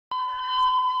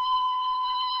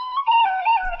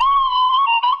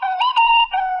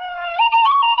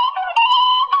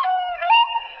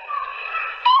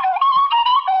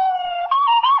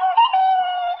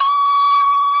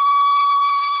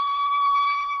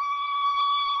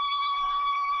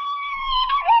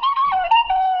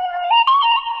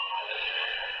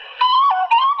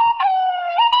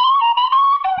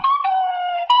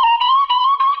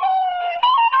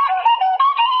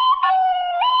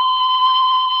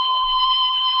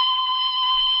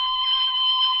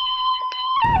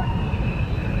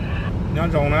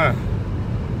chọn rồng nè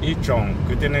ít trồng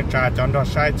cứ tên này trà chọn đó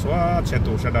sai chúa sẽ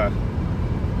tụ sẽ đời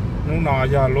lúc nào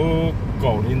giờ lúc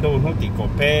cổ lên đâu nó chỉ cổ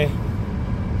pe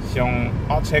xong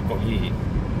ớt xe cổ gì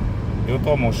yếu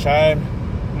tố một sai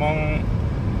mong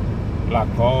là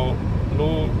có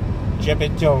lúc chế bé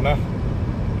châu nè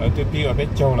ở từ từ ở bé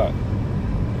châu là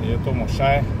yếu tố một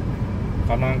sai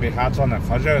còn nó bị hạ cho là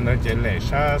khó rơi nó chỉ lệ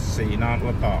sa xì nó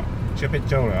ở tỏ chế bé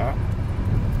châu rồi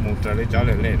một giờ để cho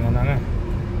lệ nó nè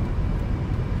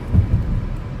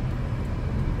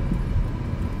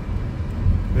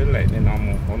với lệ nên nó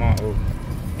một có nó chúng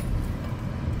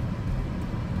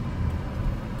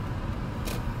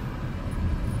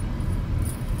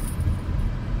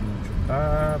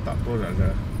ta tạo tôi là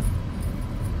giờ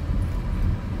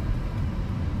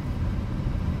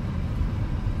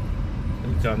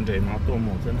chân để nó tô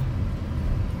một thế này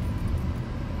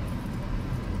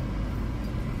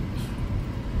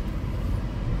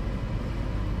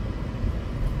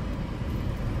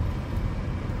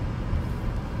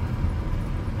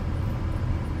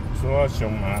số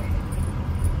xong mà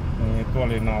tôi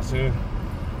lên nó sẽ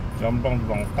chấm bông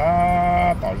bông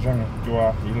ta tạo răng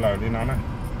chua thì lời đi nó này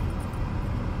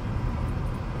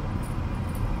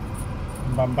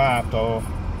băm ba tô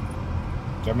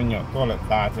cho mình nhớ tôi lại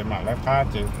ta thì mà lại cá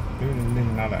chứ cứ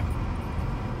ninh nó lại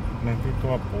nên cái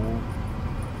tôi bù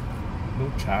lúc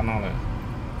chả nó lại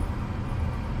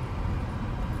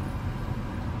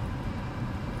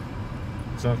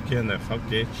cho kia này phát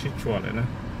kế chít chua lại nữa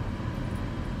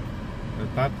người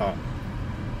ta tạo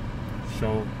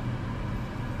show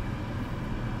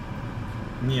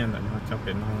nhiên lại nó cho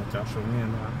bên nó cho số nhiên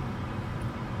nó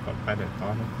còn phải để to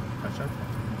nó phải rất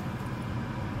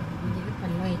những cái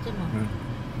phần loay chứ mà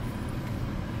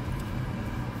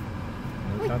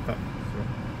ta tạo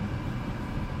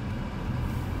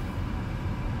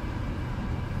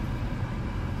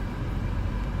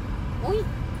ui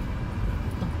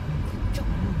tao chọn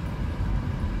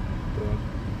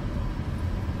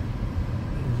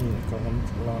gì có lắm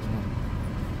lo thôi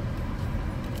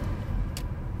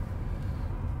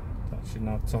ta chỉ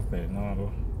nó cho về nó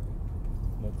luôn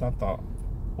người ta tạo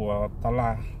của ta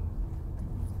la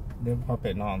để vào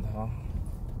bể nó thôi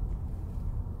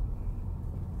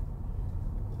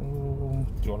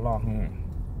chỗ lò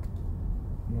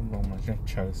nó lòng mà sẽ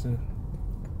chờ xưa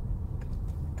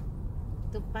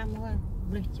tôi ba mua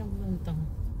lấy trong lưng tầng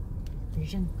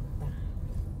rừng ta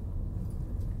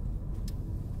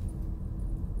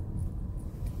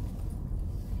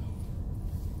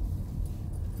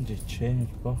để chế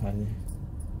có phải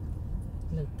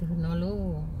lực từ nó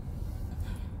luôn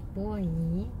bôi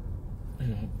nhỉ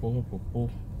bố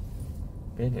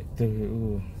bé lại từ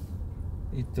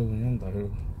ít từ nhân tử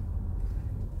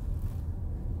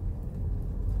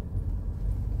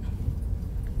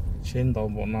trên đầu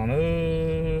bộ nó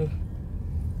nữa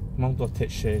mong tôi thể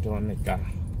xe rồi này cả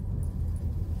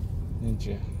nên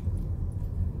chưa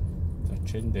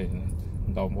trên để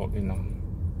đầu bộ đi nó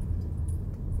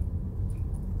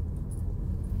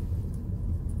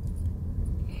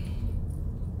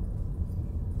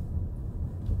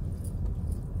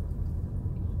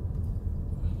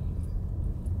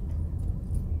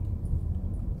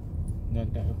nên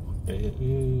đã để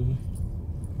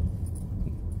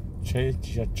chế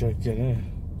chơi kia nữa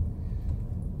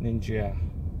nên chưa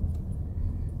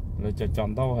rồi cho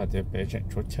chọn đâu hả thì bé chạy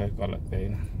trốn chơi còn lại bé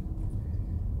nè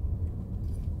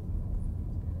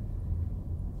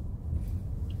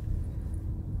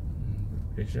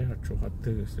bé sẽ là chỗ hạt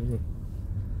tư xíu rồi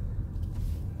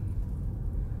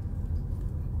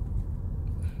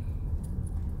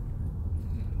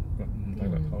đây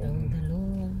là không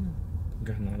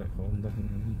gần nó là không đâu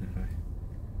này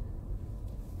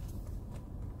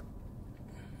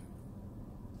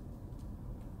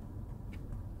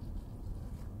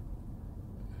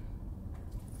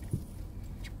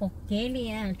bột chế đi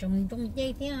à trồng trong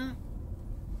dây thế hả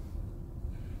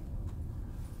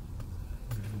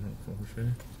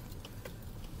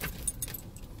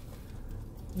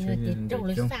chị trồng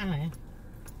lấy xa này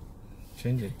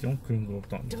trên để chống cương của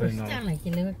tọn chơi nó xa này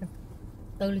chị lừa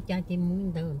tôi lấy cha chị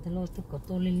muốn đâu tôi lo tôi có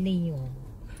tôi lên ly rồi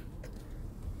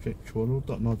cái chỗ lúc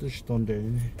tọn nó tôi tọn đấy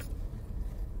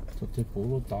tôi thấy bố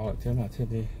lúc tao lại thế mà thế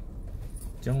đi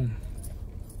trong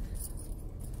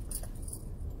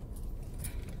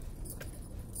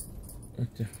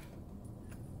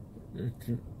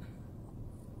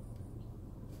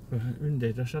vấn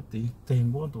đề ra sắp tí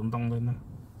tiền bố tổn đông lên nè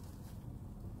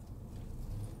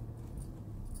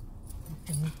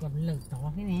còn lực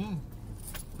to thế nè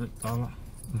lực to lắm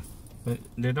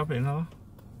để đó về nó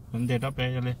để đó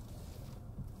về cho lên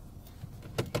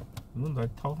luôn rồi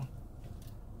thâu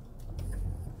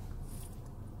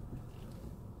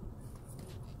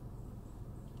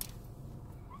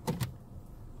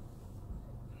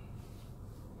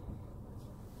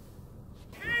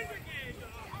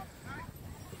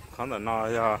thằng đó nó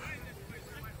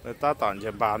người ta tận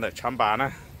trên bàn để chăm bàn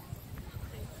này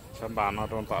chăm bàn nó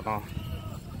trong tận nó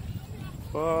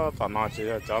có tận nó chỉ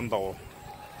là chọn đồ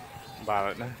bà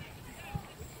lại đấy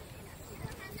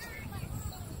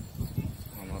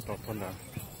nó tốt hơn rồi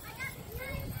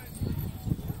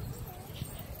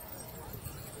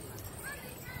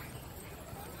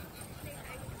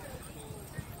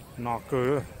nó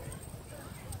cứ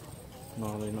nó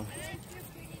đây nó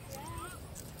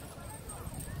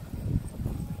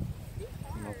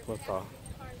có to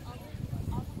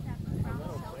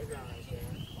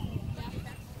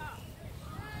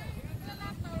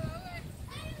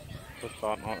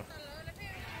nó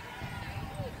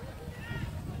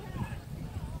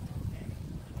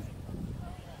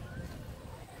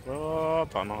có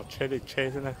to nó chơi đi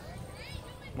chơi thế này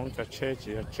mong cho chơi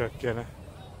chỉ là chơi kia này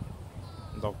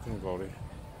đọc kinh gọi đi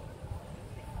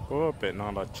có bên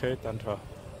nó là chơi tan thơ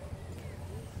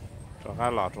cho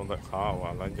hai lọ trong đất khó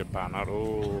và lên Nhật Bản nó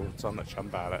đủ trong đất chăm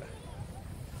bà đấy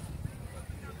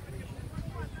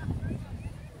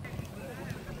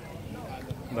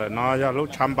để nó ra lúc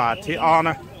chăm bà thì o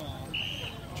này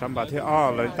chăm bà thì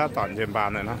o lấy ta tận Nhật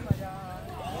Bản này nó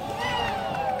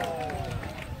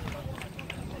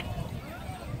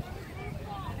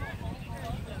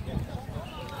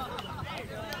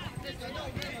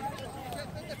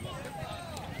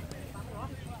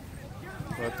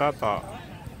rồi ta tỏ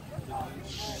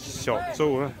小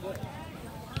猪啊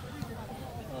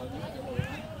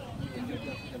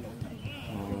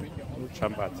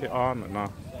，chăm bà thì on nữa nè,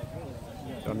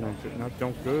 cho nên chuyện nó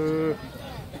trong cứ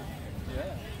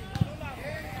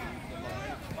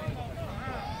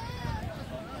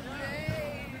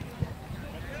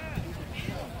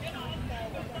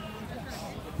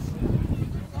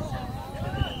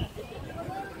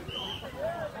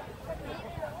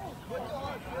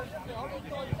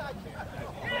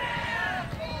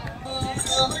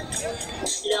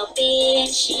lo bé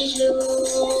xí lu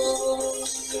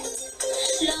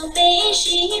lo bé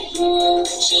xí bu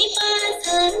xí ba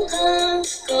thân ca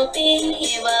có bé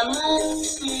và măng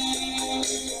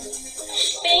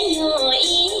bé nhỏ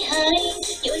ý hay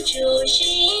yo chu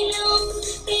xí lu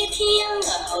bé thiêng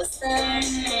hậu sang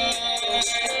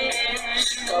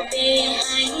có bé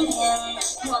hay nhận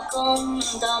mua công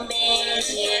đòn bé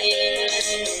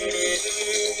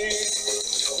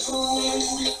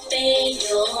bé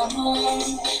yo mong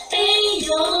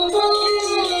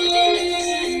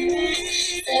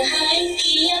giờ hai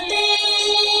kia bé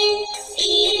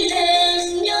ý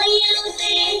lần nhỏ yêu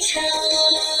tê chờ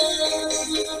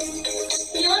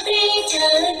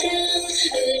tương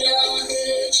lo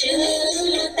chữ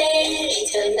tê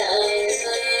chờ nợ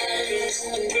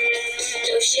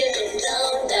đâu sẽ không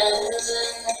đau đớn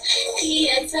khi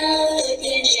anh sao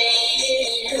tiền rẻ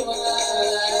luôn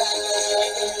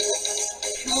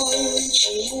mong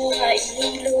chỉ ngoài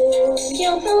luôn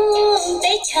yêu mong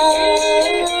để chờ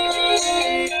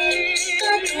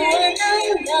có thua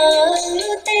nắng đờ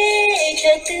lu tê chờ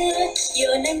tưa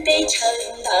yêu nắng tê chờ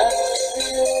đờ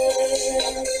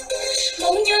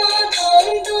mong nhớ thôn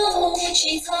tu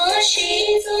chỉ có sĩ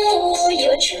du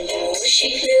yêu chủ sĩ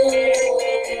lưu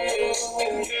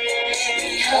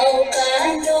hậu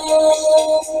cả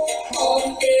lô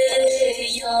mong từ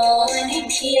yêu đi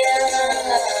thiên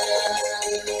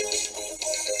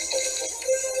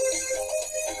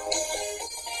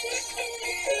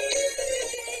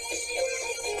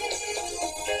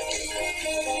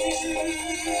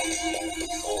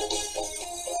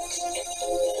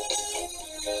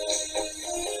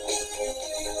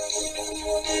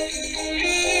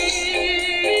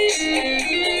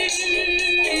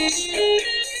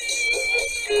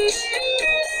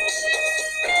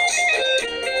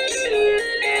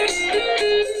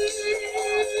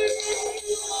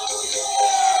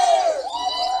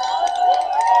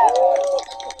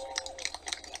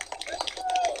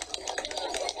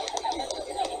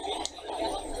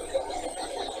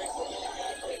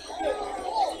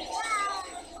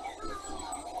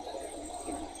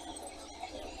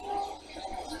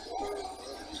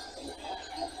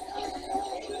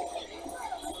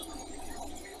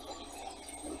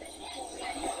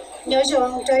nhớ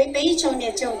rằng rồi bé trong nhà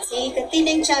chồng gì cái tin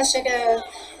anh cha sẽ được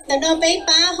nó bé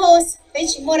ba host bé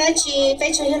chỉ mua ra chỉ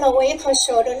bé cho hello way khó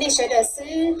số đó nên sẽ được sư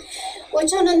tôi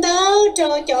cho nó đâu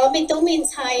cho mình tụi mình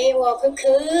xài và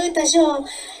cứ ta cho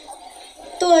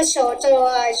tôi số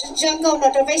cho răng công nó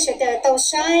cho bé sẽ được tàu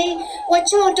sai tôi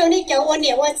cho này cháu tôi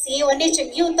nhiều tôi này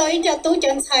chừng yêu tới cho tôi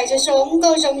chọn xài cho sống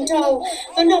câu rồng trâu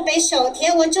nó bé số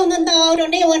theo tôi cho nó đâu rồi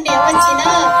này tôi nhiều gì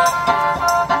nữa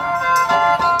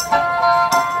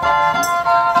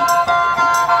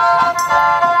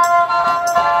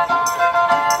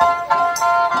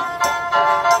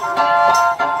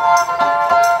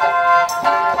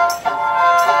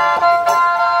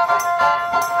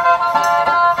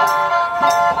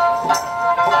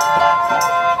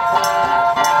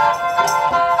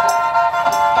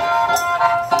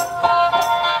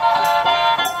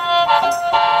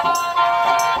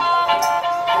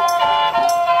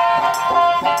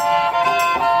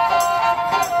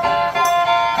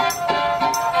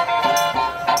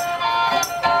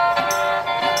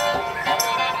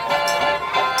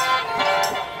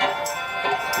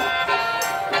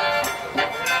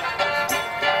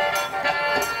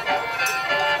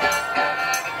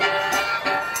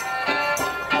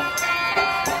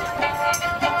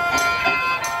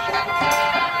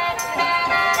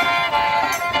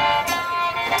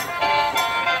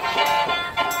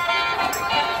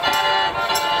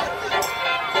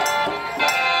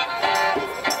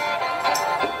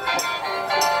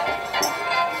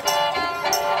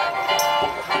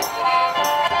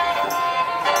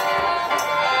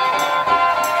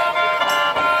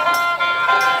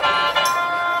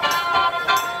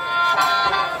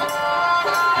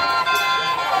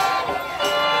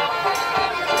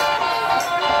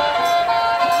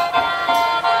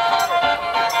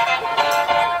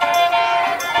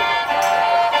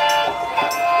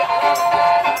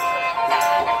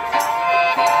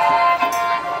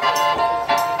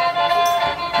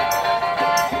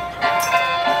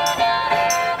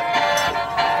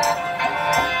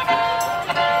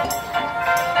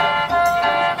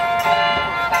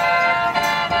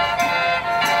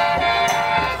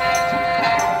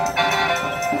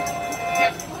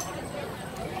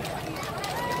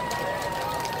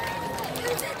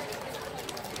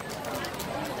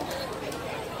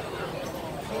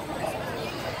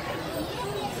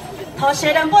họ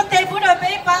sẽ làm bút tê bút rồi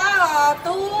bé ba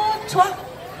tú chuột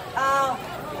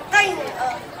cây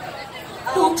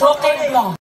tú chuột cây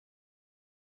lò